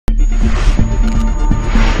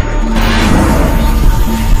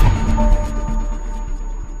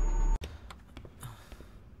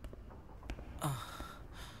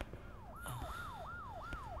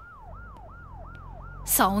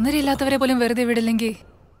സൗന്ദര്യമില്ലാത്തവരെ പോലും വെറുതെ വിടില്ലെങ്കിൽ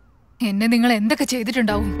എന്നെ നിങ്ങൾ എന്തൊക്കെ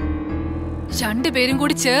ചെയ്തിട്ടുണ്ടാവും? രണ്ടുപേരും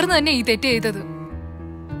കൂടി ചേർന്ന് തന്നെ ഈ തെറ്റ് ചെയ്തത്.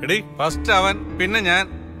 എടീ, ഫസ്റ്റ് അവൻ, പിന്നെ ഞാൻ,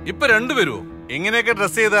 ഇപ്പൊ രണ്ടുപേരുവോ? ഇങ്ങനെയൊക്കെ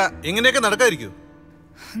ഡ്രസ് ചെയ്താ ഇങ്ങനെയൊക്കെ നടക്കാതിരിക്കൂ.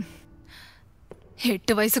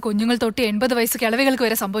 8 വയസ്സ് കുഞ്ഞുങ്ങൾ തൊട്ട് 80 വയസ്സ് കിളവികൾക്ക്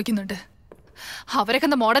വരെ സംഭവിക്കുന്നുണ്ട്. അവരൊക്കെ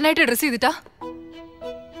എന്താ മോഡേൺ ആയിട്ട് ഡ്രസ് ചെയ്തിട്ടാ?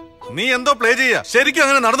 നീ എന്തോ പ്ലേ ചെയ്യാ? ശരിക്കും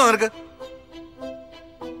അങ്ങനെ നടന്നോ നിനക്ക്?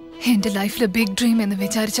 എന്റെ ലൈഫിലെ ബിഗ് ഡ്രീം എന്ന്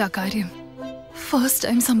വിചാരിച്ച ആ കാര്യം ഫസ്റ്റ്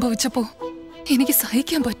ടൈം സംഭവിച്ചപ്പോ എനിക്ക്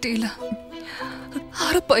സഹിക്കാൻ പറ്റിയില്ല.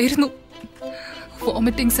 അറപ്പായിരുന്നു,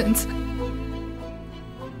 വോമിറ്റിംഗ് സെൻസ്.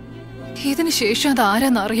 ഇതിന് ശേഷം അത്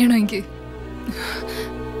ആരാന്ന് അറിയണമെങ്കിൽ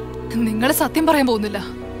നിങ്ങളെ സത്യം പറയാൻ പോകുന്നില്ല.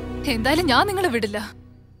 എന്തായാലും ഞാൻ നിങ്ങളെ വിടില്ല.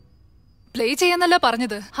 പ്ലേ ചെയ്യാന്നല്ല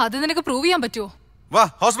പറഞ്ഞത്, അത് നിനക്ക് പ്രൂവ് ചെയ്യാൻ പറ്റുമോ? വാ,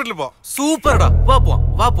 ഹോസ്പിറ്റലിൽ പോ. സൂപ്പർടാ, വാ പോവാം,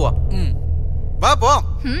 വാ പോവാം, വാ പോവാം.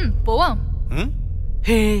 പോവാം.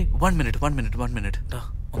 ഹേ, 1 മിനിറ്റ്.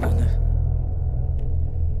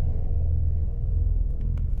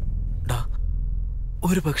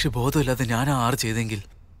 ഒരു പക്ഷെ ബോധമില്ലാതെ ഞാൻ 6 ചെയ്തെങ്കിൽ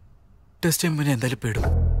ടെസ്റ്റ് ചെയ്യുമ്പോൾ എന്തായാലും പെടും.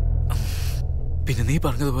 പിന്നെ നീ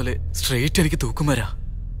പറഞ്ഞതുപോലെ സ്ട്രെയിറ്റ് എനിക്ക് തൂക്കും വരാ.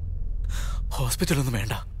 ഹോസ്പിറ്റലൊന്നും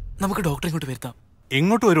വേണ്ട, നമുക്ക് ഡോക്ടറെ ഇങ്ങോട്ട് വരുത്താം.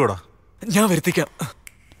 എങ്ങോട്ട് വരുവാടാ? ഞാൻ വരുത്തിക്കാം.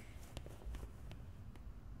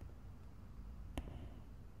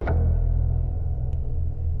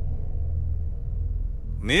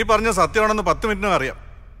 നീ പറഞ്ഞ സത്യമാണെന്ന് 10 മിനിറ്റിനും അറിയാം.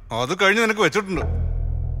 അത് കഴിഞ്ഞ് നിനക്ക് വെച്ചിട്ടുണ്ട്.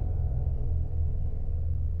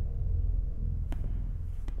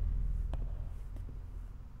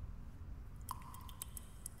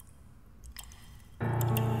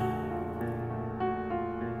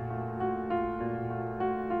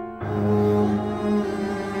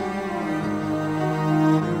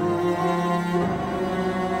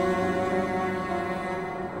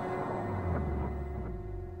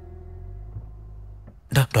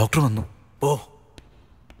 ഡോക്ടർ വന്നു. ഓ,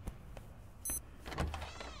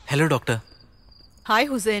 hello doctor. Hi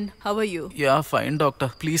Hussain, how are you? Yeah fine doctor,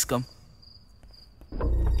 please come.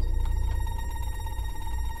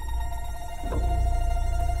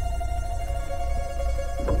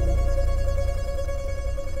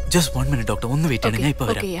 Just 1 minute doctor, ഒന്ന് വെയിറ്റ് ചെയ്യണം, ഞാൻ ഇപ്പൊ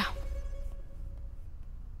വരാം.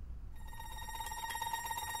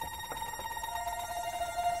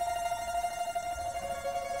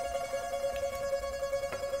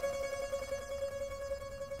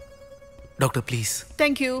 Doctor, please.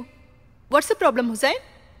 Thank you. What's the problem, Hussain?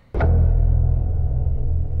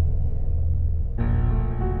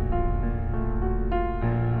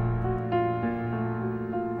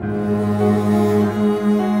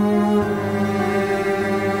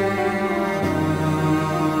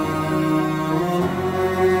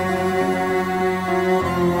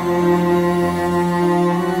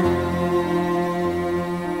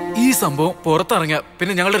 സംഭവം പുറത്തിറങ്ങിയ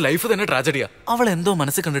പിന്നെ ഞങ്ങളുടെ ലൈഫ് തന്നെ ട്രാജഡിയാ. അവൾ എന്തോ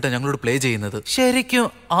മനസ്സിൽ കണ്ടിട്ടാ ഞങ്ങളോട് പ്ലേ ചെയ്യുന്നത്. ശരിക്കും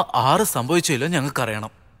ആ 6 സംഭവിച്ചില്ലോ ഞങ്ങൾക്ക്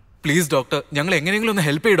അറിയണം. പ്ലീസ് ഡോക്ടർ, ഞങ്ങൾ എങ്ങനെയെങ്കിലും ഒന്ന്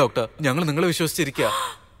ഹെൽപ്പ് ചെയ്യും ഡോക്ടർ. ഞങ്ങൾ നിങ്ങളെ വിശ്വസിച്ചിരിക്കുക.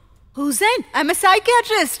 Hussain, I am a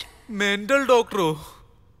സൈക്കിയാട്രിസ്റ്റ്. Mental ഡോക്ടറോ?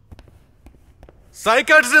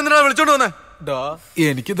 സൈക്കിയാട്രിസ്റ്റ് എന്തിനാ വിളിച്ചോണ്ട് വന്നേ?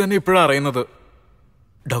 എനിക്ക് തന്നെ ഇപ്പോഴാണ് അറിയുന്നത്.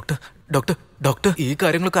 ഡോക്ടർ ഡോക്ടർ ഡോക്ടർ ഈ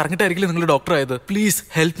കാര്യങ്ങളൊക്കെ അറിഞ്ഞിട്ടായിരിക്കില്ല നിങ്ങൾ ഡോക്ടർ ആയത്. Please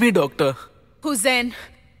help me doctor. Hussain,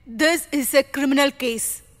 this is A criminal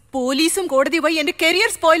case. പോലീസും കോടതി വഴി എന്റെ കരിയർ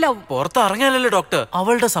സ്പോയിൽ ആവും. പുറത്തിറങ്ങിയാലല്ലേ ഡോക്ടർ?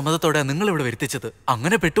 അവളുടെ സമ്മതത്തോടെ നിങ്ങൾ ഇവിടെ വരുത്തിച്ചത്.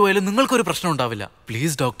 അങ്ങനെ പെട്ടുപോയാലും നിങ്ങൾക്കൊരു പ്രശ്നം ഉണ്ടാവില്ല.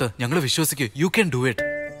 പ്ലീസ് ഡോക്ടർ, ഞങ്ങൾ വിശ്വസിക്കൂ. You can do it.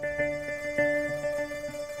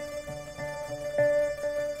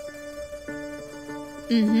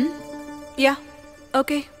 Yeah,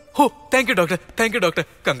 okay. ഹോ, thank you doctor, thank you doctor.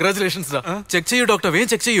 Congratulations. Check ചെയ്യൂ ഡോക്ടർ,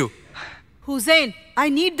 വേഗം ചെക്ക് ചെയ്യൂ. Hussain, I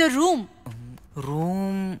need the room.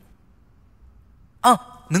 Room? ആ,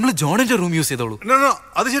 നിങ്ങൾ ജോണിന്റെ റൂം യൂസ് ചെയ്തോളൂ.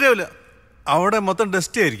 അത് ശരിയാവില്ല, അവിടെ മൊത്തം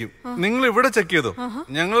ഡസ്റ്റ് ആയിരിക്കും. നിങ്ങൾ ഇവിടെ ചെക്ക് ചെയ്തോ,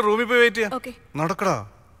 ഞങ്ങൾ റൂമിൽ പോയി വെയിറ്റ് ചെയ്യാം. നടക്കടാ,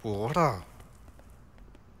 പോടാ.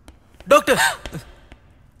 ഡോക്ടർ,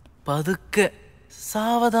 പതുക്കെ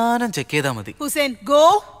സാവധാനം ചെക്ക് ചെയ്താൽ മതി. Hussain, go.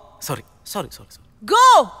 Sorry sorry sorry sorry. Go.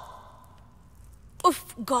 ഉഫ്,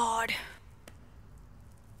 ഗോഡ്.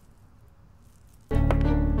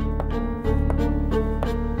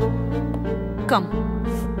 കം.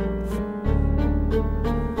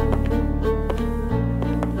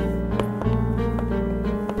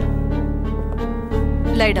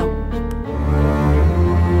 Lie down.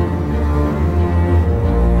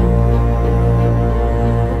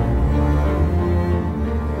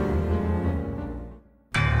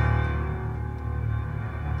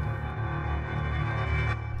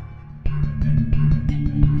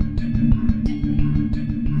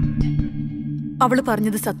 അവള്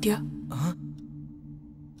പറഞ്ഞത് സത്യ.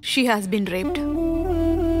 She has been raped.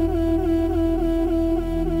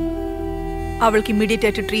 അവൾക്ക് ഇമ്മീഡിയറ്റ്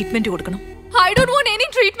ആയിട്ട് ട്രീറ്റ്മെന്റ് കൊടുക്കണം. I don't want any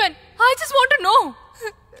treatment. I just want to know.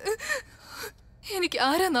 എനിക്ക്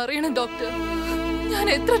ആരാന്നറിയണം ഡോക്ടർ. ഞാൻ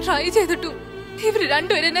എത്ര ട്രൈ ചെയ്തിട്ടും ഇവര്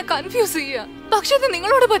രണ്ടുപേരും എന്നെ കൺഫ്യൂസ് ചെയ്യാ. പക്ഷെ അത്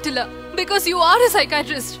നിങ്ങളോട് പറ്റില്ല. Because you are A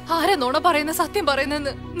psychiatrist. ആരാ നുണ പറയുന്ന സത്യം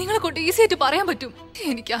പറയുന്നെന്ന് നിങ്ങളെ കൊണ്ട് ഈസി ആയിട്ട് പറയാൻ പറ്റും.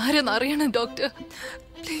 എനിക്ക് ആരാന്നറിയണം doctor.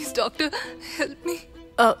 Please doctor, help me.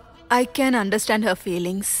 I can understand her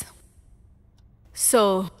feelings. So,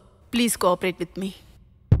 please cooperate with me.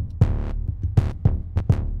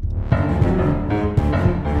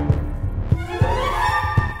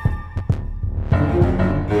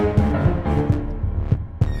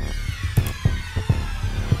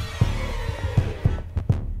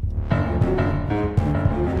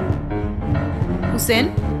 Hussain?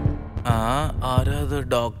 ആരാത്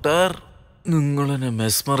ഡോക്ടർ? നിങ്ങളെന്നെ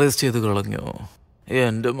മെസ്മറൈസ് ചെയ്ത് കളഞ്ഞോ?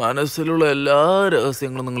 എന്റെ മനസ്സിലുള്ള എല്ലാ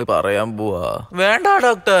രഹസ്യങ്ങളും നിങ്ങൾ പറയാൻ പോവാ? വേണ്ട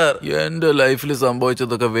ഡോക്ടർ, എന്റെ ലൈഫിൽ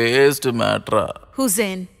സംഭവിച്ചതൊക്കെ waste മാറ്ററാ.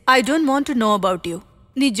 Hussain, I don't want to know about you.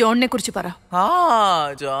 നീ ജോണിനെ കുറിച്ച് പറ.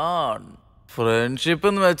 ജോൺ. ഫ്രണ്ട്ഷിപ്പ്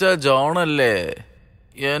എന്ന് വെച്ചാ ജോൺ അല്ലേ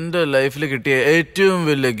എന്റെ ലൈഫിൽ കിട്ടിയ ഏറ്റവും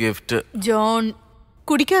വലിയ ഗിഫ്റ്റ്. ജോൺ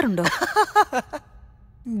കുടിക്കാറുണ്ടോ?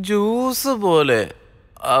 ജ്യൂസ് പോലെ.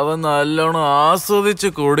 അവൻ നല്ലോണം ആസ്വദിച്ച്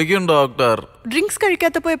കുടിക്കും ഡോക്ടർ. ഡ്രിങ്ക്സ്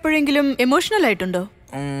കഴിക്കാത്തപ്പോ എപ്പോഴെങ്കിലും എമോഷണൽ ആയിട്ടുണ്ടോ?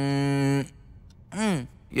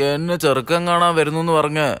 എന്നെ ചെറുക്കം കാണാൻ വരുന്നു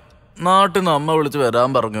പറഞ്ഞ് നാട്ടിൽ നിന്ന് അമ്മ വിളിച്ച്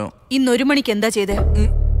വരാൻ പറഞ്ഞു. ഇന്ന് 1 മണിക്ക് എന്താ ചെയ്തേ?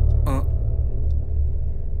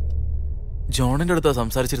 ജോണിന്റെ അടുത്താ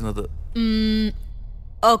സംസാരിച്ചിരുന്നത്.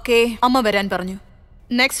 ഓക്കെ, അമ്മ വരാൻ പറഞ്ഞു.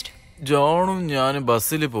 നെക്സ്റ്റ്. ജോണും ഞാനും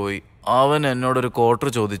ബസ്സിൽ പോയി. അവൻ എന്നോടൊരു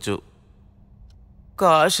ക്വാർട്ടർ ചോദിച്ചു.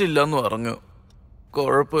 കാശില്ലെന്ന് പറഞ്ഞു.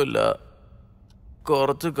 കുഴപ്പമില്ല,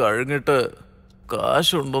 കുറച്ച് കഴിഞ്ഞിട്ട്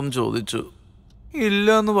കാശുണ്ടോന്ന് ചോദിച്ചു.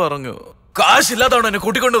 ഇല്ലെന്ന് പറഞ്ഞു. കാശില്ലാതാണ് എന്നെ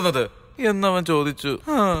കൂട്ടിക്കൊണ്ടുവന്നത് എന്നവൻ ചോദിച്ചു.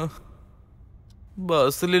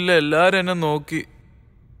 ബസ്സിലില്ല എല്ലാരും എന്നെ നോക്കി.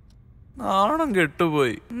 നാണം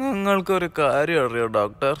കെട്ടുപോയി. നിങ്ങൾക്കൊരു കാര്യം അറിയോ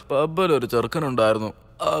ഡോക്ടർ? പബ്ബിലൊരു ചെറുക്കനുണ്ടായിരുന്നു.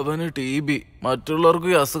 അവന് TB. മറ്റുള്ളവർക്ക്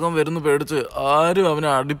ഈ അസുഖം വരുന്ന പേടിച്ച് ആരും അവനെ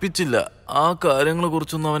അടുപ്പിച്ചില്ല. ആ കാര്യങ്ങളെ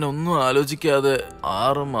കുറിച്ചൊന്നും അവനൊന്നും ആലോചിക്കാതെ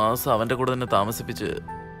 6 മാസം അവന്റെ കൂടെ തന്നെ താമസിപ്പിച്ച്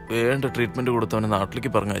വേണ്ട ട്രീറ്റ്മെന്റ് കൊടുത്ത് അവനെ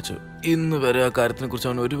നാട്ടിലേക്ക് പറഞ്ഞയച്ചു. ഇന്ന് വരെ ആ കാര്യത്തിനെ കുറിച്ച്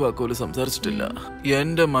അവൻ ഒരു വാക്കുപോലും സംസാരിച്ചിട്ടില്ല.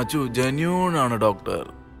 എന്റെ മച്ചു ജെന്യൂൺ ആണ് doctor.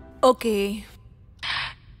 Okay,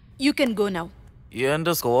 you can go now.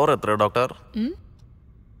 എന്റെ സ്കോർ എത്ര ഡോക്ടർ?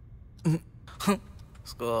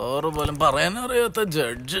 സ്കോർ പോലും പറയാനറിയാത്ത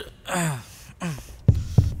ജഡ്ജ്.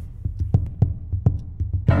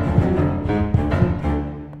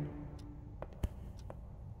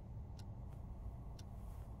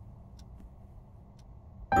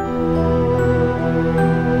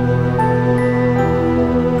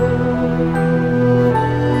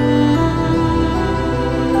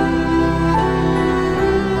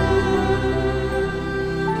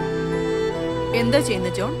 എന്താ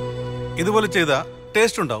ചെയ്യുന്നത് ജോൺ? ഇതുപോലെ ചെയ്താ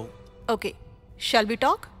ടേസ്റ്റ് ഉണ്ടാവും. Okay, shall we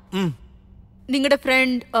talk? നിങ്ങളുടെ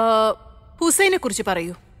ഫ്രണ്ട് ഹുസൈനെ കുറിച്ച്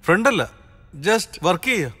പറയൂ. ഫ്രണ്ട് അല്ല, ജസ്റ്റ് വർക്ക്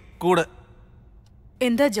ചെയ്യ കൂടെ.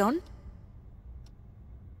 എന്താ ജോൺ,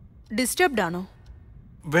 ഡിസ്റ്റർബ്ഡ് ആണോ?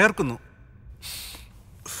 വേർക്കുന്നു.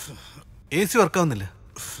 AC വർക്കാവുന്നില്ല.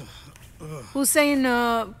 ഹുസൈൻ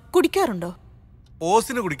കുടിക്കാറുണ്ടോ?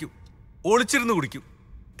 ഓസിന് കുടിക്കും, ഒളിച്ചിരുന്ന് കുടിക്കും.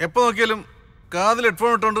 എപ്പോ നോക്കിയാലും കാതിൽ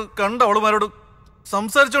ഹെഡ്ഫോൺ ഇട്ടോണ്ട് കണ്ട അവളുമാരോട്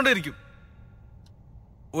സംസാരിച്ചോണ്ടേയിരിക്കും.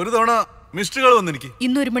 ഒരു തവണ മിസ്ഡ് കാൾ വന്നെനിക്ക്.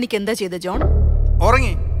 ഇന്ന് 1 മണിക്ക് എന്താ ചെയ്ത ജോൺ?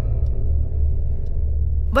 ഉറങ്ങി.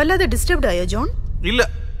 വല്ലാതെ ഡിസ്റ്റർബ്ഡ് ആയോ ജോൺ? ഇല്ല.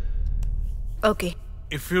 Okay,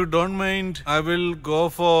 if you don't mind I will go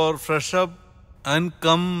for fresh up and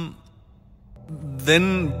come, then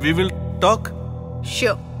we will talk.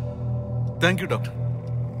 Sure. Thank you doctor.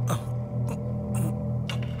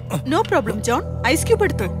 No problem John. Ice cube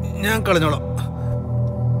എടുത്തു. ഞാൻ കളഞ്ഞോളാം.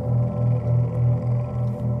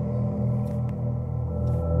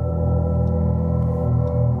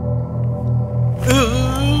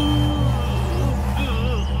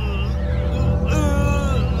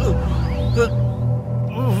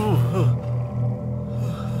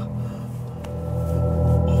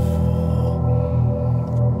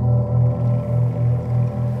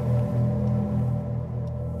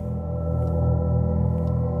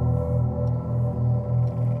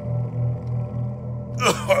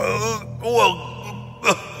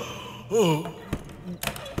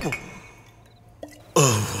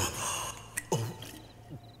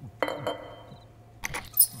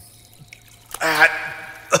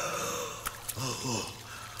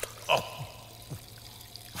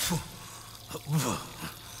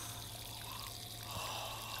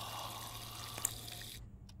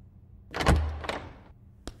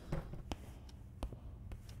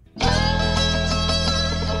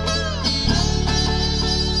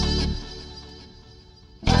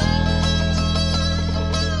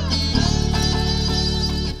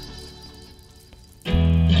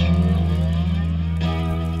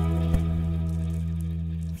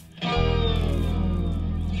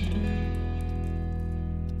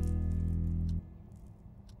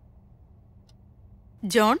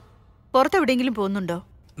 ജോൺ, പുറത്തെവിടെയെങ്കിലും പോകുന്നുണ്ടോ?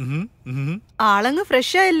 ആളങ്ങ്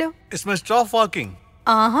ഫ്രഷ് ആയല്ലോ. It's my stop walking.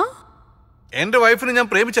 ആഹാ. എന്റെ വൈഫിനെ ഞാൻ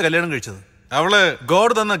പ്രേമിച്ച കല്യാണം കഴിച്ചത്. അവള്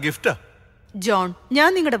ഗോഡ് തന്ന ഗിഫ്റ്റാ. ജോൺ, ഞാൻ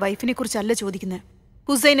നിങ്ങളുടെ വൈഫിനെ കുറിച്ചല്ല ചോദിക്കുന്നത്,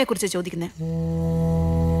 ഹുസൈനെ കുറിച്ച് ചോദിക്കുന്നത്.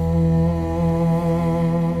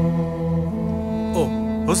 ഓ,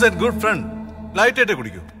 ഹുസൈൻ ഗുഡ് ഫ്രണ്ട്. ലൈറ്റ് ആയിട്ട്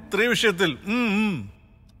കുടിക്കൂ. സ്ത്രീ വിഷയത്തിൽ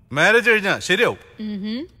മാരേജ് കഴിഞ്ഞാ ശരിയാവും.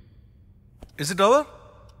 Is it over?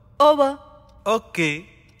 Over. Okay.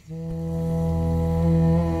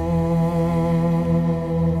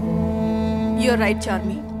 You are right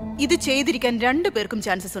Charmi. ഇത് ചെയ്തിരിക്കാൻ 2 പേർക്കും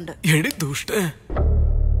ചാൻസസ് ഉണ്ട്. എടി ദുഷ്ടേ.